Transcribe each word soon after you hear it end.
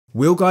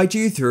We'll guide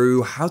you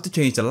through how to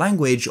change the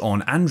language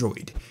on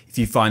Android. If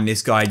you find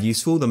this guide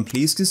useful, then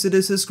please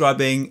consider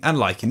subscribing and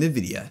liking the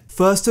video.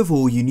 First of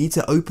all, you need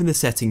to open the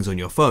settings on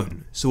your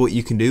phone. So what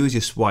you can do is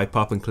just swipe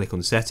up and click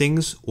on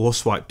settings, or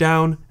swipe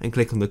down and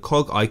click on the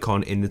cog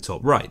icon in the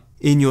top right.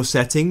 In your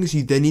settings,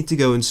 you then need to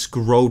go and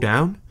scroll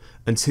down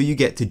until you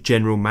get to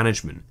general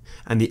management.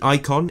 And the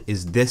icon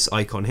is this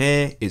icon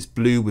here, it's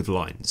blue with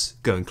lines.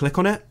 Go and click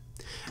on it.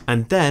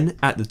 And then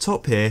at the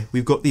top here,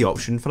 we've got the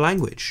option for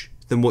language.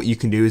 Then what you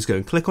can do is go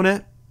and click on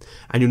it,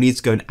 and you'll need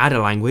to go and add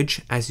a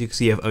language. As you can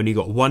see, I've only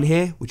got one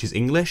here, which is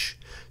English.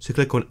 So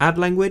click on add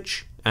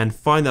language and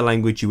find the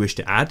language you wish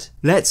to add.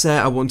 Let's say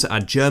I want to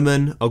add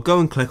German. I'll go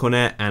and click on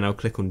it, and I'll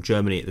click on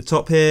Germany at the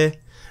top here.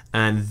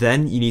 And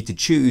then you need to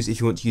choose if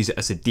you want to use it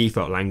as a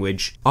default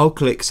language. I'll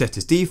click set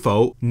as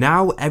default.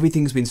 Now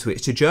everything's been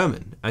switched to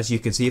German. As you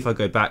can see, if I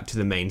go back to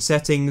the main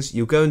settings,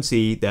 you'll go and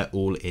see they're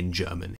all in German.